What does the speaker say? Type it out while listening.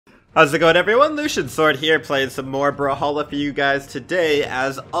How's it going, everyone? Lucian Sword here, playing some more Brawlhalla for you guys today,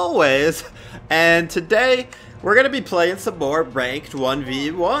 as always. And today, we're going to be playing some more ranked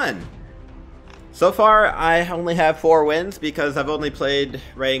 1v1. So far, I only have 4 wins because I've only played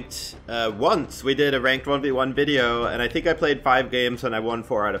ranked once. We did a ranked 1v1 video, and I think I played 5 games and I won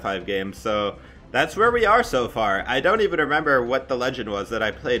 4 out of 5 games. So that's where we are so far. I don't even remember what the legend was that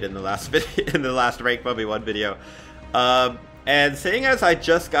I played in the last video, in the last ranked 1v1 video. And seeing as I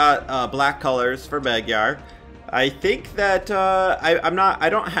just got black colors for Magyar, I think that I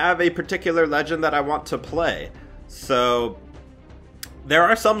don't have a particular legend that I want to play. So there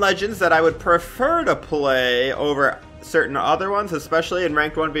are some legends that I would prefer to play over certain other ones, especially in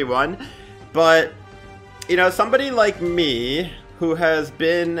ranked 1v1. But you know, somebody like me who has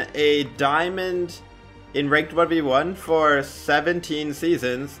been a diamond in ranked 1v1 for 17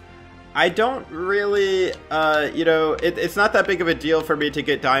 seasons, I don't really, you know, it's not that big of a deal for me to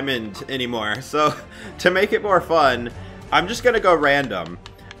get diamond anymore. So to make it more fun, I'm just going to go random.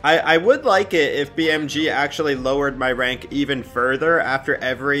 I would like it if BMG actually lowered my rank even further after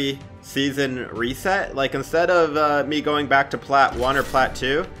every season reset. Like instead of me going back to Plat 1 or Plat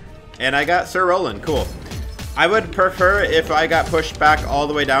 2, and I got Sir Roland, cool. I would prefer if I got pushed back all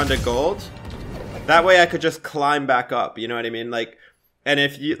the way down to gold. That way I could just climb back up, you know what I mean? Like, and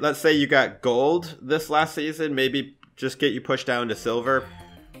if you, let's say you got gold this last season, maybe just get you pushed down to silver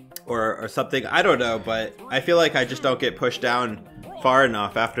or something. I don't know, but I feel like I just don't get pushed down far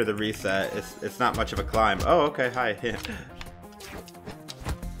enough after the reset. It's not much of a climb. Oh, okay, hi.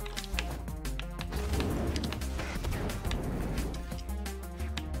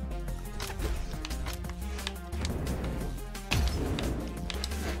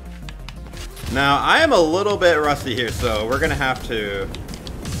 Now, I am a little bit rusty here, so we're gonna have to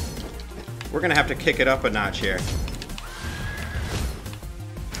kick it up a notch here.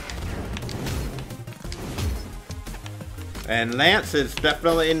 And Lance is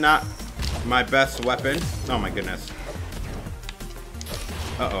definitely not my best weapon. Oh my goodness.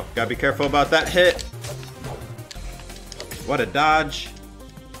 Uh-oh, gotta be careful about that hit. What a dodge.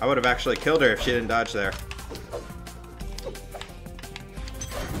 I would have actually killed her if she didn't dodge there.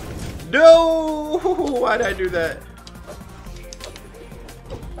 No! Why did I do that?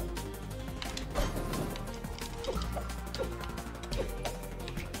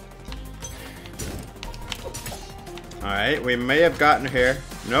 Alright, we may have gotten here.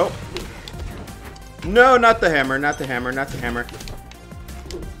 Nope. No, not the hammer, not the hammer, not the hammer.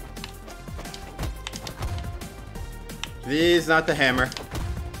 Please, not the hammer.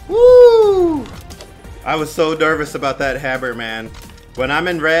 Woo! I was so nervous about that hammer, man. When I'm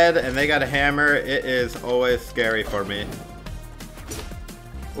in red and they got a hammer, it is always scary for me.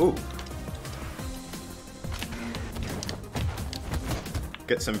 Ooh.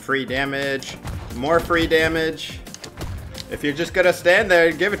 Get some free damage. More free damage. If you're just gonna stand there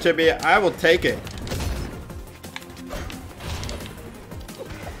and give it to me, I will take it.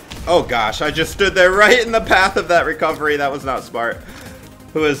 Oh gosh, I just stood there right in the path of that recovery. That was not smart.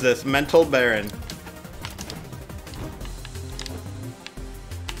 Who is this? Mental Baron.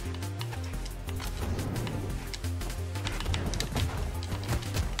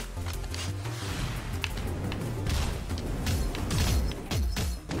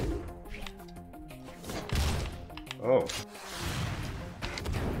 Oh,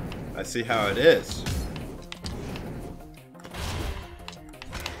 I see how it is.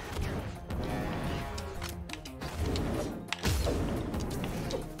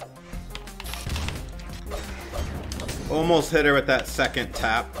 Almost hit her with that second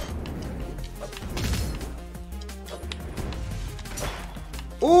tap.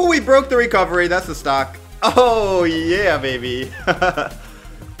 Ooh, we broke the recovery. That's the stock. Oh, yeah, baby.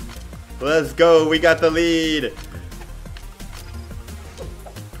 Let's go. We got the lead.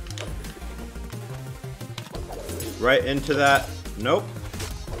 Right into that. Nope.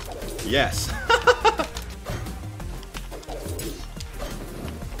 Yes.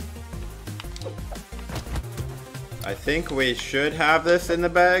 I think we should have this in the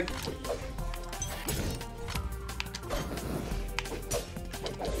bag.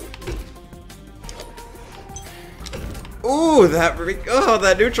 Ooh,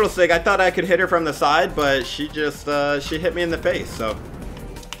 that neutral stick. I thought I could hit her from the side, but she just she hit me in the face, so.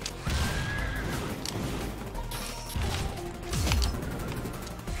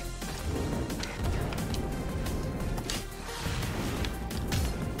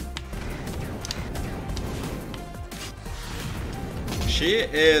 She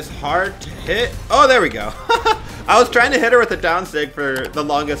is hard to hit. Oh, there we go. I was trying to hit her with a down stick for the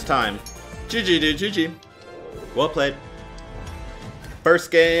longest time. GG, dude, GG. Well played.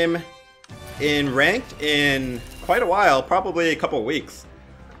 First game in ranked in quite a while, probably a couple weeks,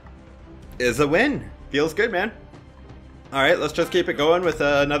 is a win. Feels good, man. Alright, let's just keep it going with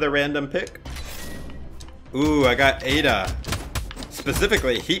another random pick. Ooh, I got Ada.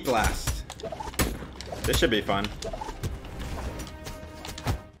 Specifically, Heat Blast. This should be fun.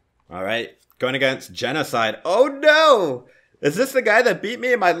 Alright, going against Genocide. Oh no! Is this the guy that beat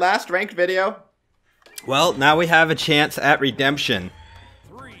me in my last ranked video? Well, now we have a chance at redemption.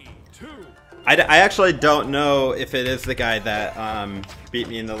 I actually don't know if it is the guy that beat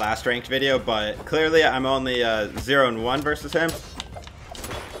me in the last ranked video, but clearly I'm only 0-1 versus him.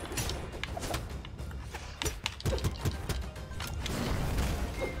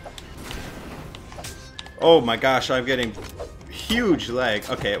 Oh my gosh, I'm getting huge lag.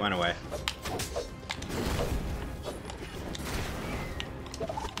 Okay, it went away.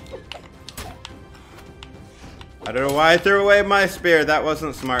 I don't know why I threw away my spear. That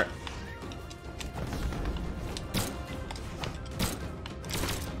wasn't smart.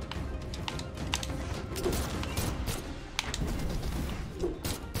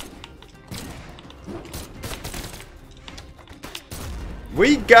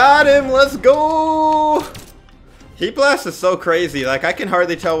 We got him! Let's go! Heat Blast is so crazy. Like, I can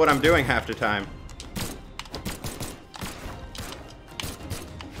hardly tell what I'm doing half the time.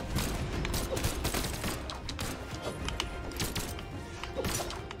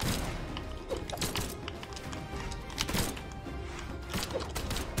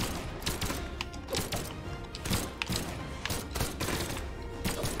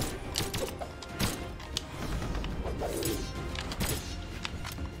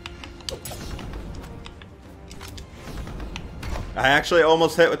 I actually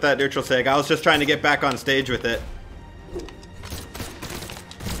almost hit with that neutral sig. I was just trying to get back on stage with it.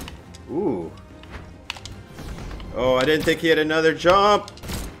 Ooh. Oh, I didn't think he had another jump.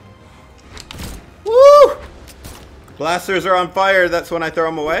 Woo! Blasters are on fire. That's when I throw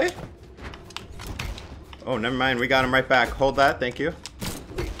them away. Oh, never mind. We got him right back. Hold that. Thank you.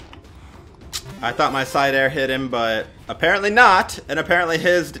 I thought my side air hit him, but apparently not. And apparently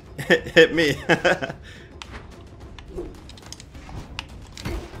his hit me.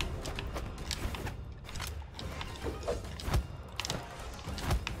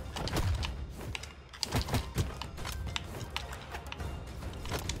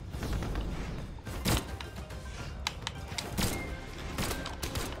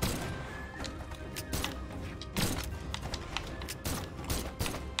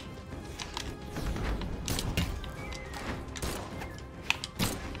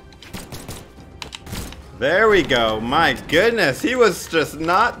 There we go. My goodness, he was just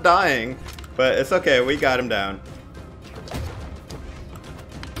not dying. But it's okay, we got him down.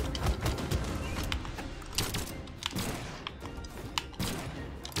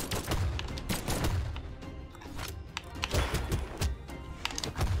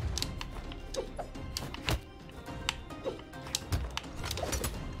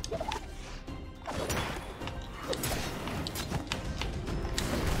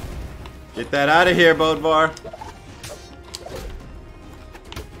 Get that out of here, Bodvar.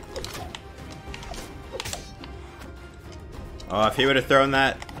 Oh, if he would have thrown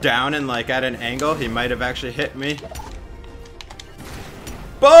that down and like at an angle, he might have actually hit me.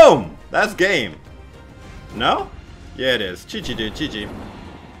 Boom! That's game. No? Yeah, it is. GG, dude. GG.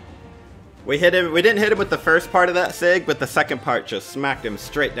 We hit him. We didn't hit him with the first part of that sig, but the second part just smacked him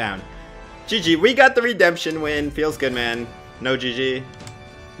straight down. GG. We got the redemption win. Feels good, man. No GG.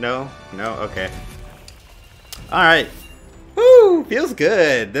 No? No? Okay. Alright. Woo! Feels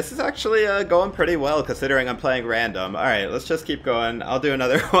good. This is actually going pretty well considering I'm playing random. Alright, let's just keep going. I'll do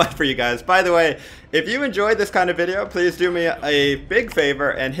another one for you guys. By the way, if you enjoyed this kind of video, please do me a big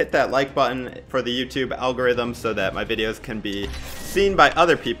favor and hit that like button for the YouTube algorithm so that my videos can be seen by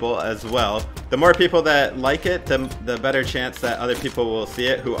other people as well. The more people that like it, the better chance that other people will see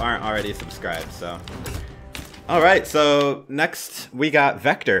it who aren't already subscribed. So. Alright, so next we got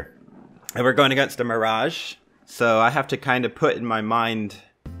Vector, and we're going against a Mirage, so I have to kind of put in my mind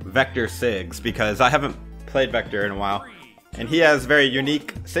Vector SIGs, because I haven't played Vector in a while, and he has very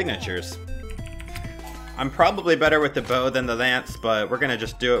unique signatures. I'm probably better with the bow than the lance, but we're going to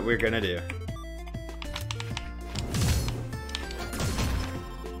just do what we're going to do.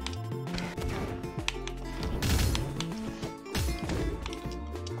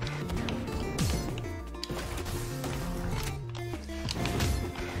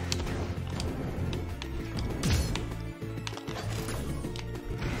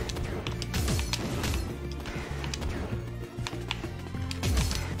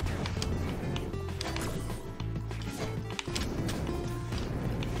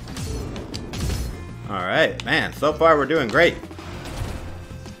 Alright, man, so far we're doing great.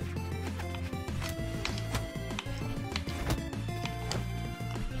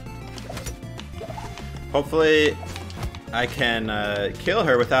 Hopefully I can kill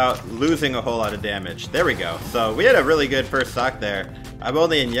her without losing a whole lot of damage. There we go. So we had a really good first stock there. I'm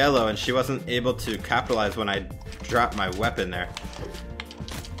only in yellow and she wasn't able to capitalize when I dropped my weapon there.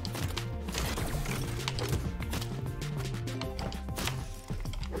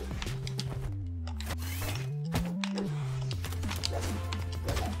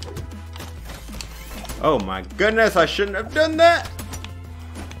 Oh my goodness, I shouldn't have done that!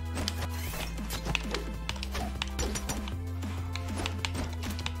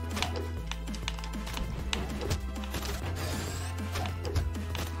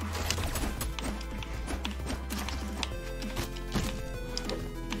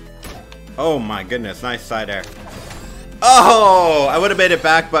 Oh my goodness, nice side air. Oh! I would have made it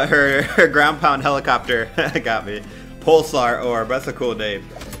back, but her ground pound helicopter got me. Pulsar orb, that's a cool name.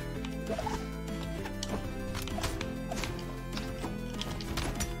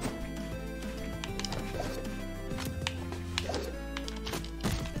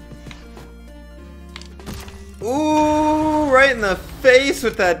 Ooh, right in the face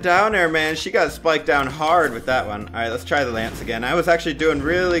with that down air, man. She got spiked down hard with that one. Alright, let's try the lance again. I was actually doing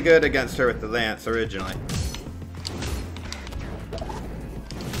really good against her with the lance originally.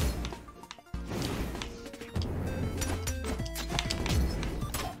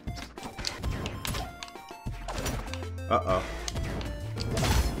 Uh-oh.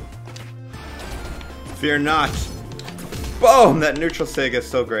 Fear not. Boom! That neutral sig is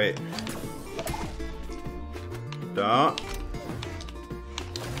so great. Don't.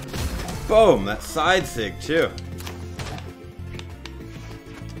 Boom! That side sig too.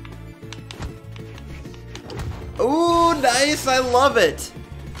 Ooh, nice! I love it!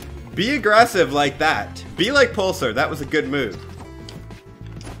 Be aggressive like that. Be like Pulsar. That was a good move.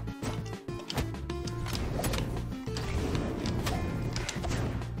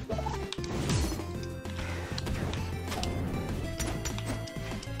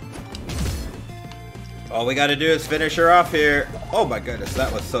 All we gotta do is finish her off here. Oh my goodness,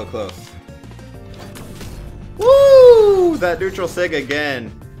 that was so close. Woo! That neutral sig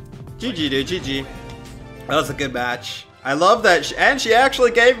again. GG, dude, GG. That was a good match. I love that, and she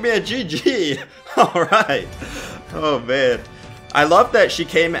actually gave me a GG. Alright. Oh man. I love that she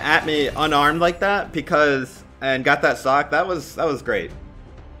came at me unarmed like that and got that stock. That was great.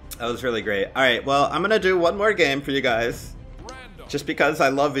 That was really great. Alright, well, I'm gonna do one more game for you guys. Just because I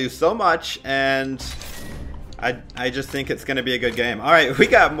love you so much, and I just think it's going to be a good game. Alright, we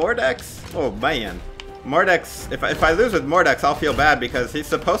got Mordex. Oh, man. Mordex, if I lose with Mordex, I'll feel bad because he's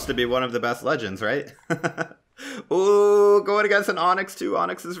supposed to be one of the best legends, right? Ooh, going against an Onyx, too.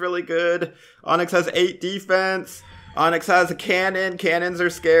 Onyx is really good. Onyx has 8 defense. Onyx has a cannon. Cannons are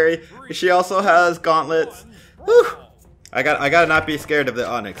scary. She also has gauntlets. Whew. I gotta not be scared of the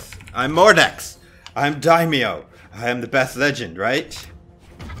Onyx. I'm Mordex. I'm Daimyo. I am the best legend, right?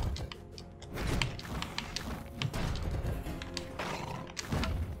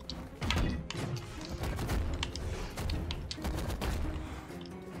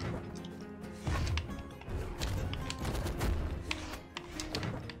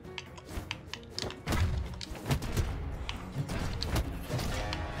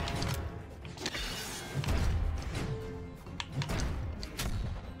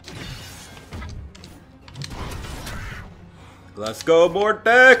 Let's go,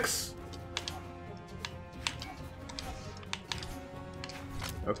 Mordex!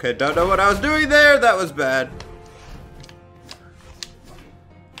 Okay, don't know what I was doing there. That was bad.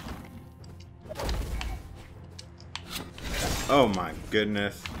 Oh my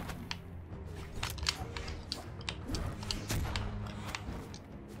goodness.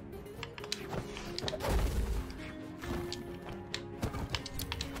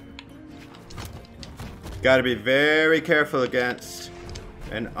 Gotta be very careful against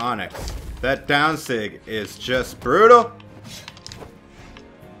an Onyx. That down sig is just brutal.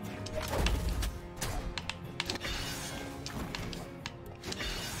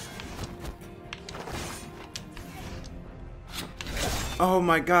 Oh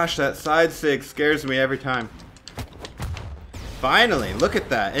my gosh, that side sig scares me every time. Finally, look at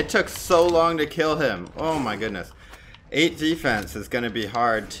that. It took so long to kill him. Oh my goodness. 8 defense is gonna be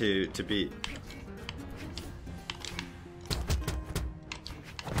hard to beat.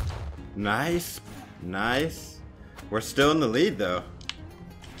 Nice. Nice. We're still in the lead though.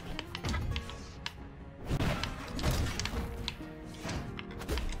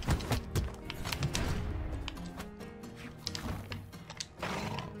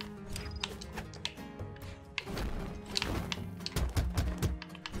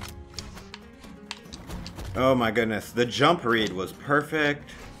 Oh my goodness, the jump read was perfect.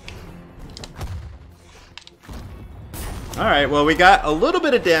 Alright, well we got a little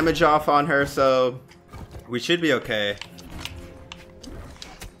bit of damage off on her, so we should be okay.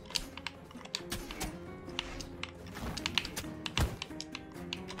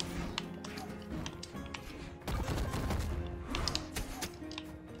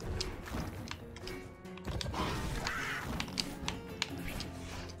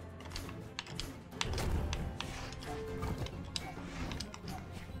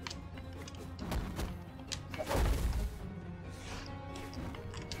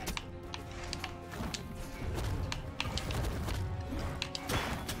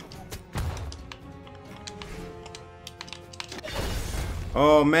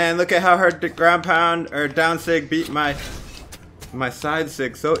 Oh man, look at how her ground pound or down sig beat my side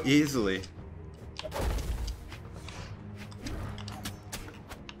sig so easily.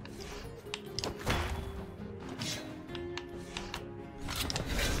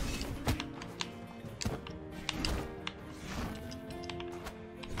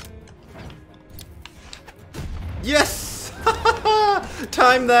 Yes!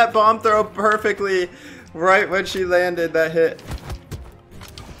 Timed that bomb throw perfectly right when she landed that hit.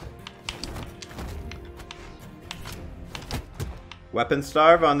 Weapon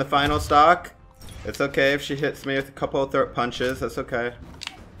starve on the final stock. It's okay if she hits me with a couple of throat punches. That's okay.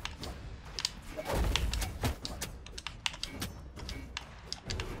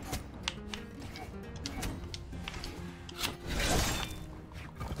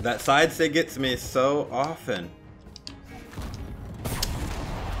 That side sig gets me so often.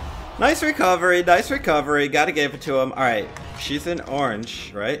 Nice recovery, nice recovery. Gotta give it to him. Alright, she's in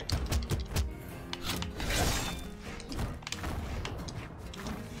orange, right?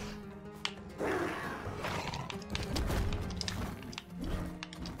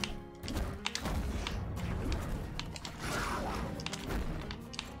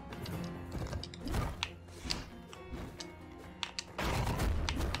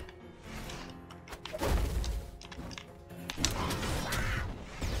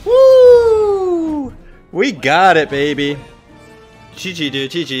 We got it, baby. GG,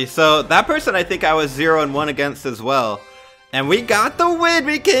 dude, GG. So that person I think I was 0-1 against as well. And we got the win.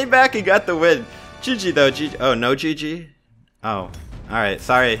 We came back and got the win. GG though, GG. Oh, no GG? Oh, alright,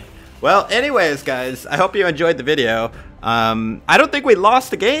 sorry. Well, anyways, guys, I hope you enjoyed the video. I don't think we lost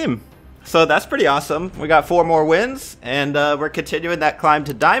the game. So that's pretty awesome. We got 4 more wins, and we're continuing that climb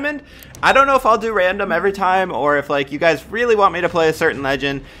to Diamond. I don't know if I'll do random every time, or if like you guys really want me to play a certain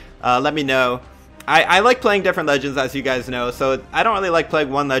legend, let me know. I like playing different legends, as you guys know, so I don't really like playing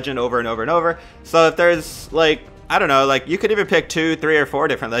one legend over and over and over. So if there's like, I don't know, like you could even pick 2, 3, or 4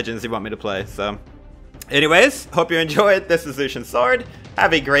 different legends you want me to play. So anyways, hope you enjoyed. This is Lucian Sword.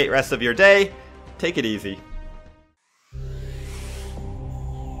 Have a great rest of your day. Take it easy.